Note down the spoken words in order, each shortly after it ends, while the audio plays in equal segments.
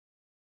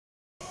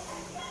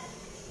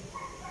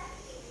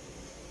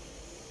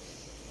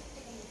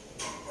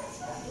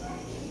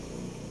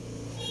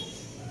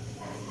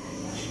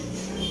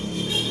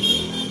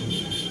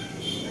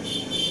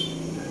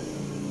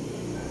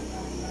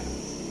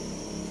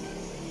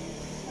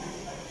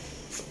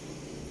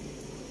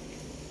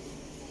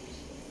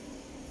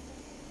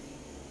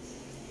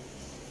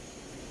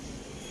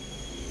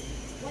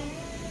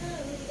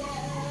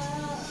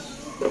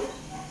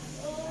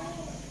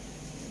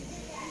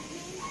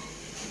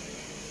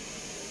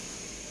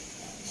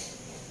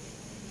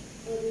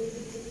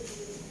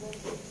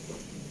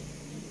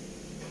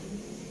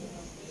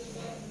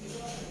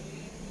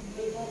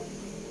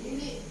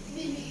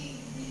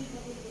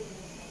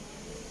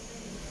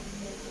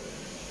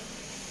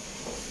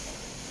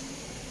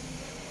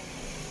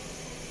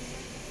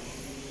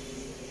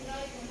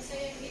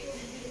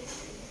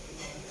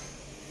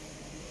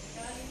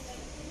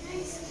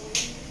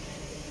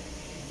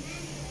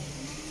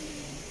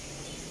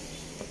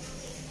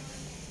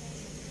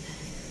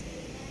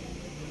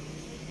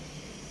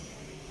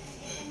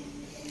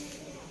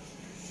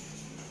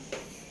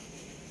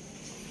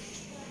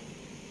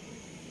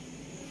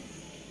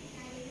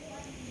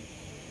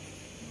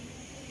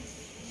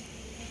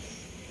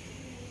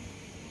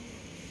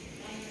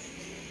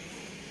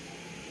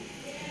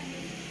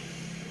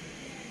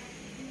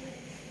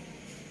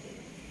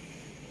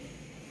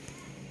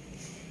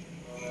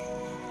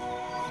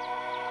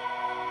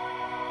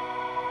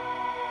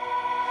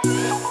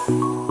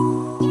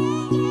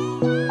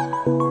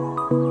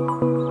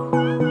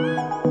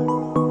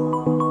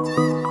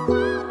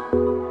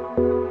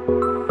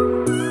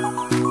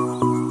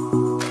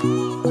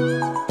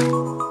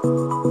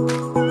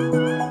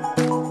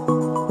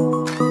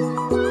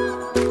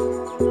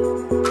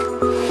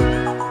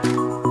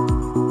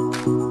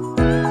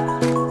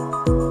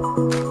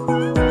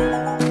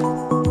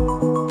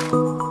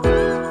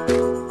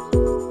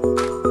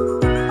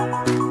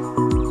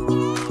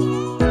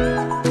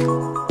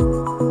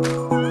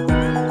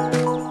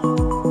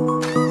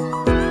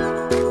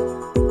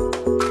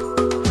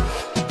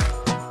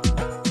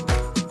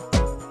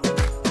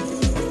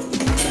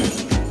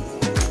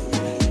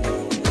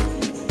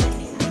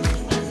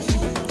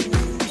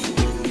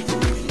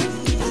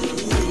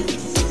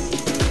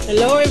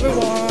Hello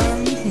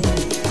everyone!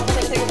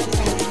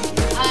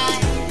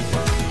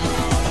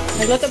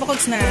 Nagluto pa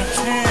kong snacks.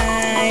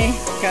 Hi!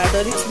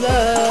 Atoniks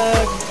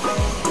vlog!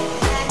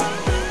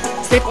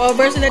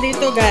 Sleepover sila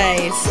dito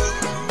guys.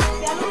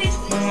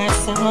 Mga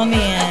sahon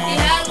yan.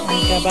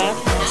 Ang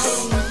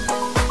kabatas.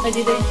 Ay,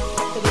 dito yun.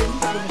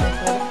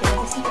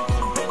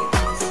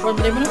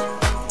 Problema mo na?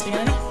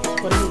 Tingnan na.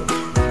 Problema.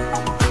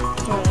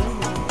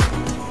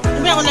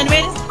 Ano ba ako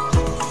nanwil?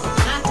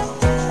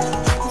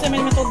 Kasi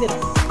may matod dito.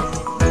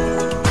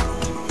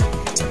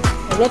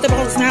 Nagluto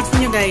pa kong snacks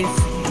ninyo guys.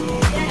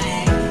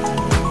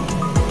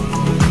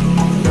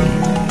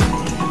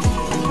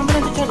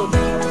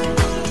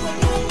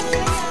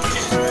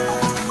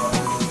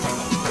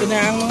 Ito na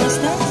ang mga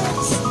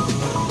snacks.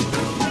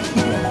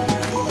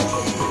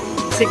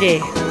 Sige.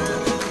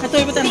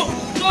 Atoy ba tayo?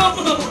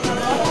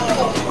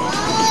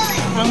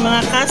 Ang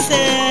mga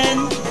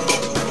cousin.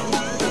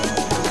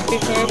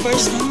 Prepare for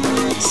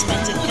snacks.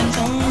 Pancit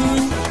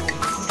canton.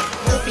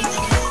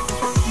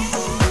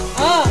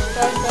 Oh!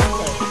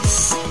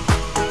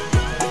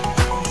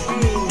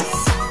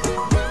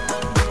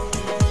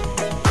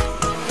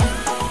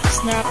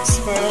 Snacks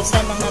para sa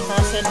mga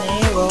cousin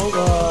ni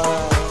Wilbur.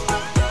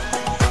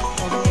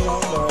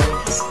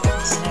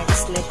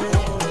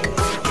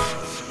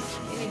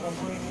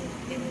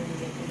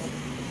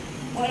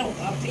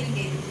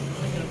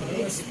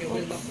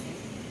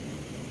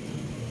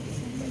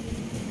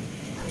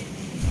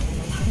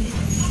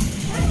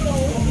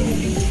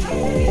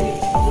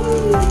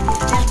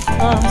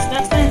 Oh,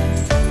 snacks na.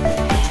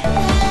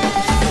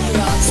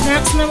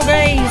 Snacks na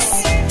guys.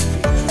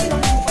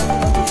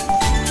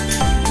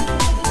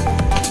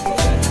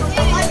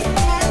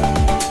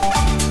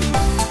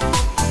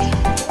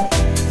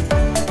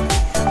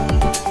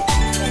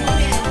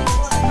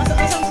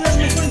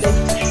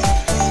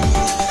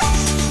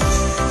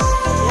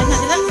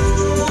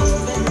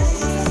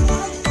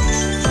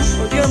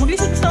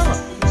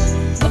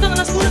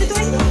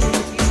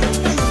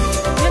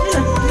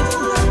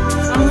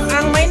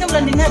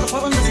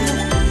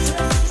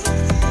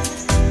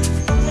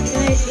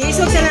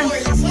 Isog siya lang.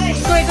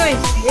 Koy.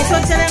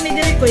 Isog siya lang ni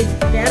Derek, koy.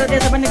 Kaya araw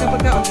dia sa banag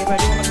kapag kaon. Kaya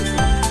pwede mo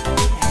mag-isog.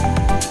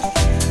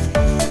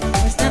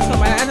 Mas na so,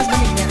 maalas ba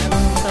niya?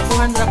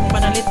 Tapuhan na akong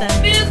panalitan.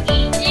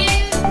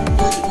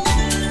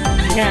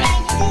 Yeah.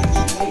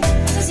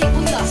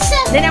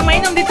 Then ang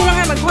mainom dito lang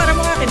ha. Magkuhara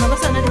mo nga akin.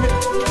 Mabasa na din.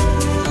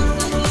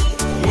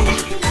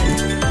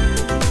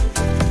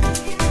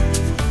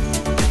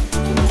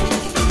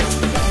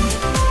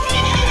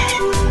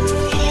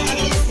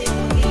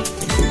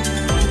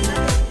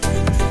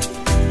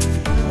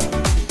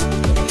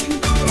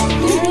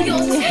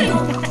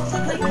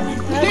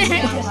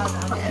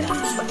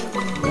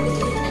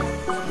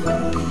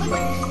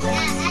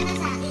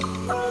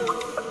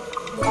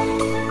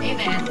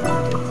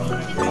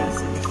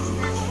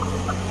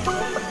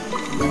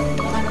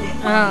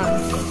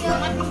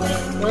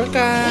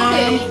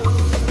 Welcome.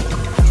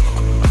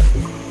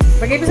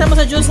 Pag-ipisa mo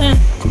sa juice ha.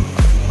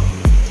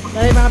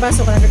 Dahil mga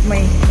baso ka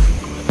nagagmay.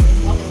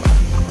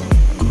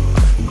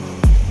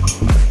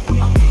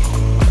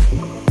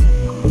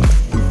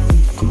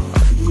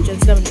 Diyan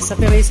sa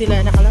Terrace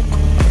sila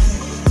nakalapit.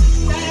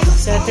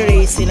 Sa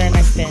Terrace sila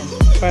nag-tent.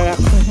 Para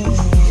kung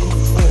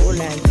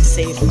uulan,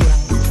 safe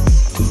lang.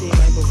 Kasi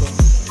may bubong.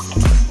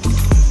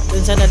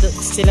 Doon sana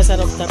sila sa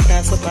rooftop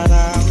kaso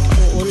para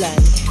uulan.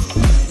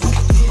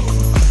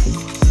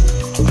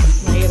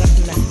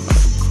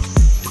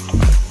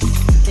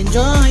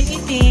 Enjoy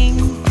eating.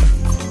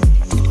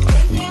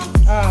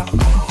 Ah.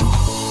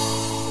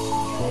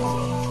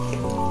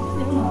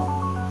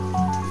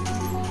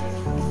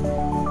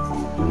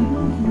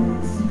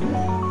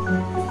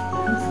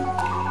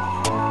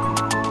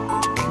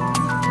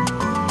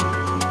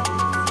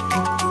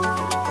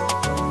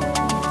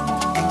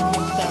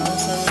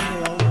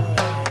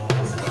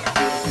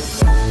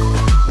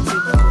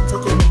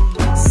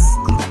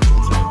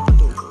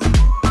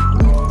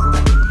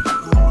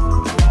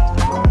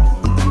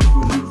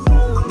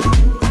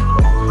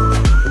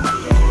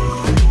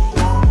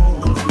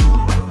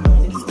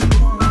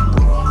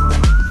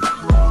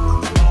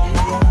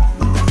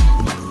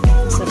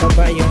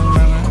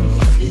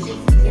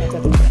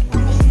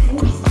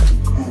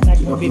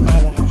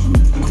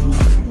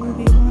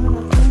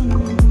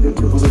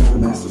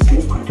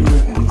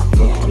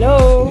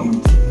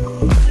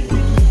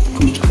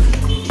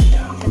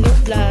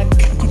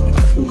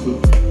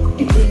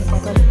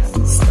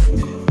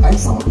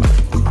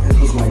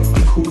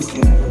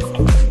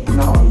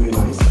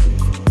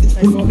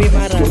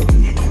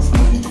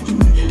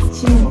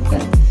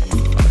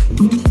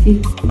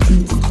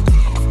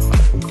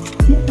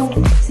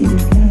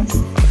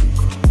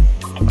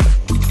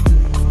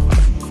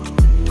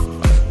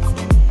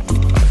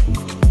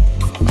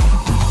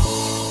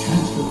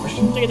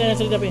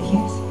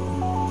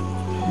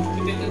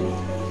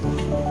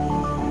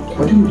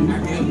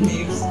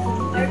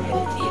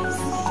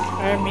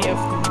 Army of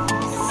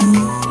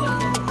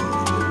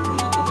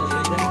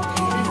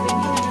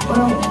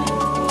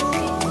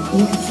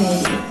you could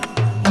say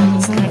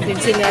natin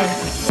sila.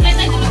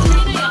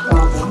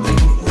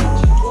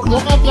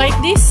 Walk up like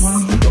this.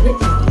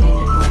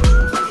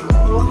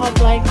 Walk up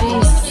like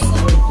this.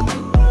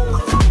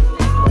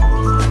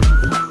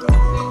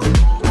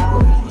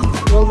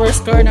 Wilbur's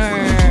Corner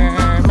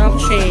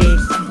milkshake.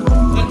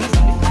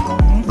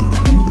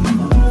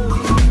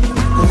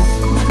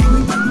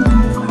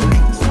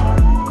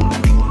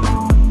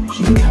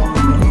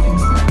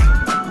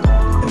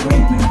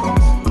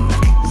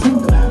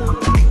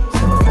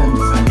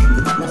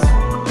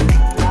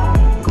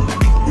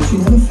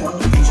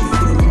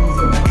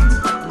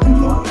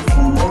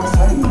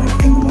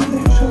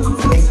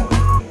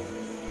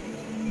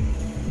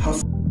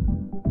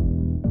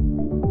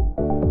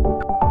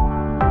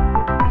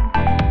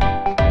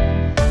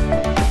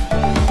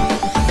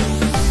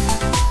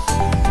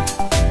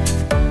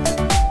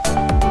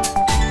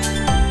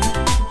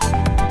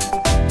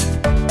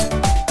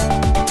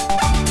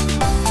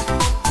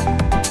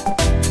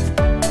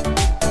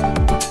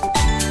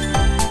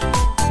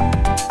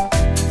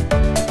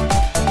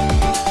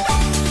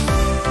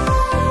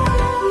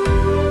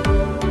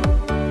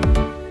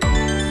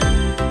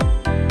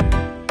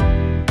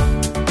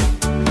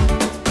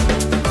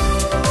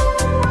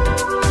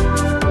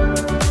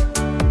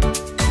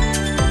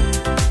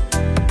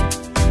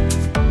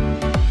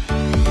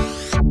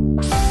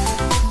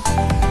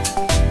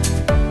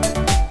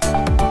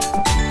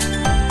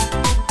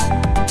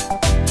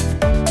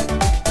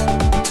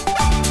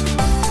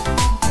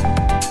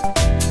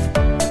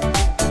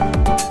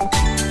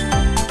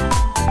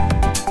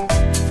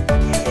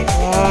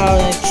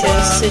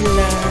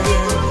 Sila.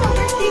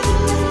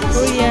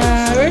 Kuya,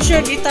 where's your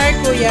guitar,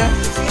 kuya?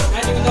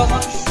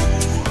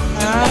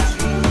 Ha?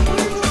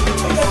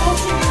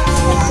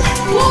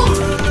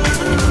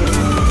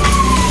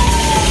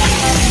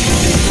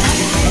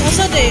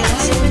 Asa din?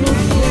 Asa din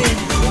ko eh.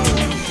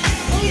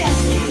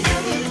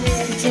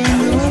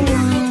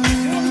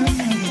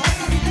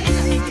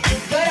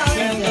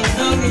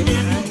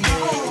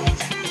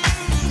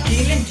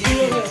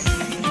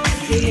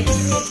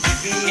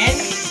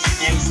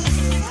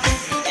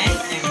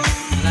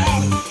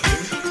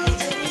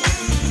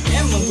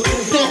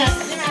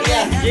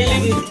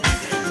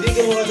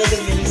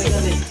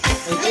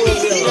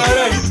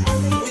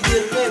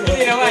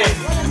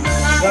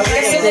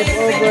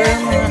 Sleepover,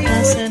 mga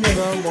kasan,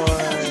 Wilbur.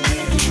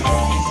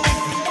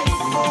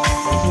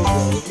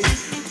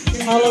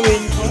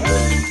 Halloween.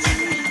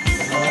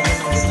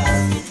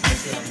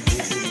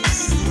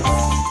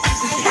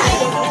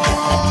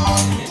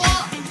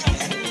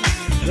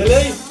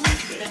 Galay!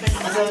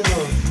 Asawa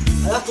mo?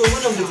 Alak ko mo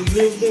nang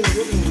biglig din.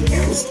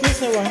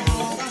 Excuse me.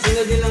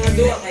 Sino din lang ang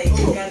duwa kay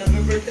Kala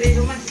number 3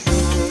 naman.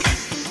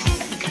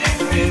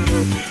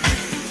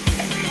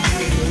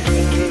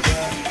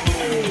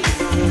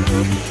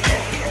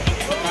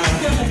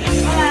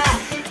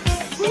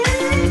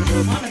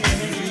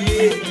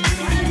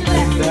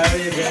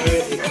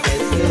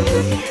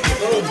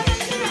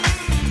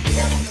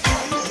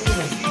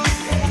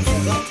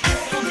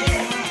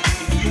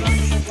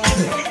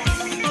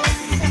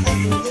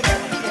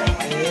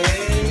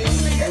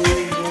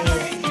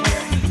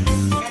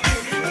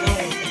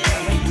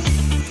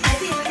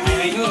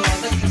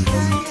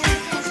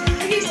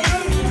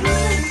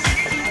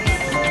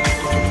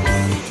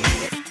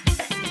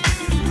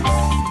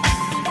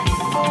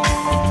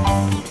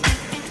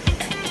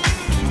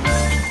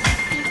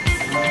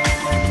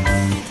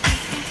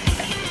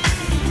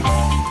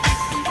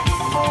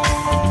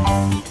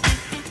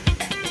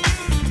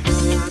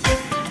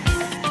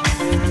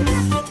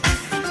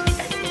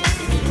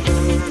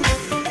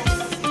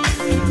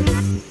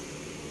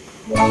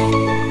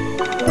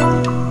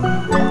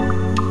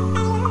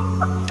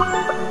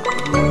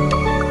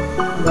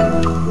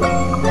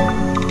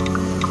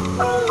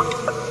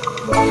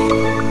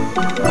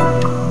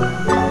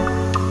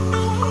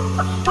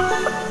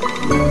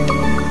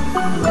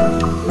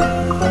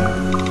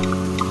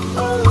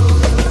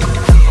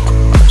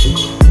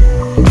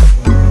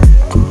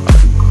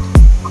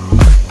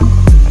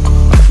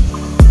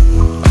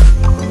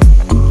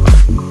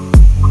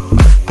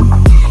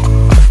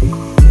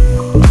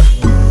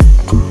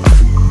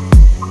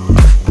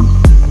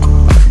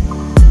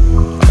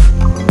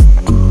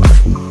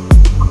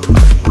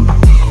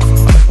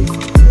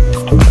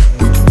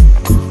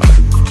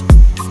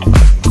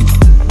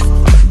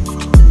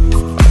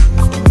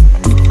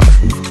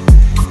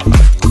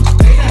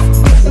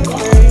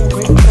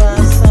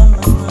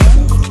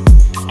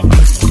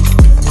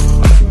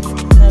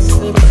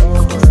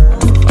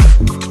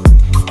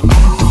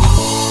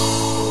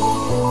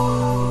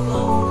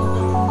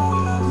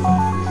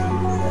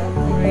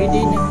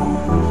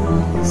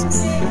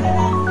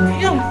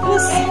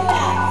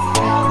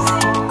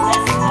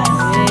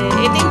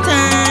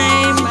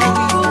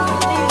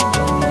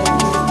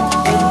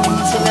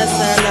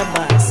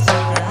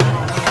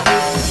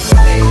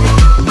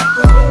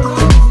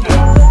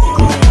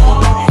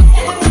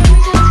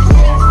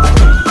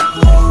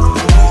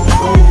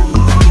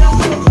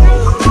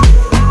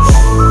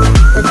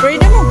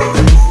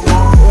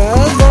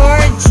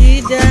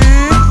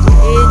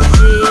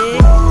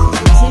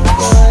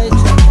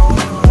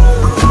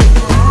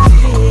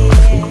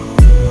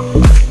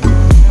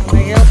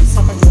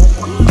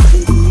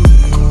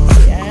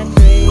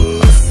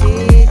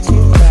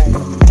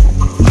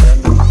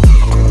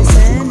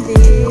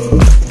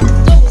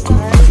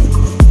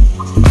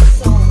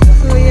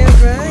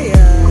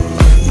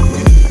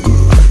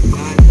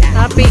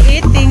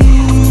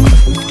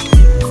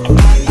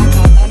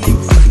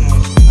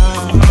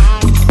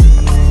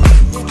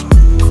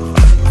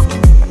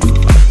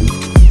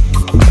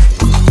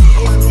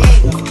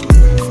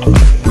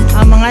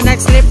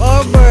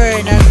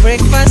 Sleepover.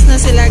 Nag-breakfast na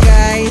sila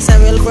guys sa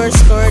Wilbur's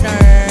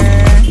Corner.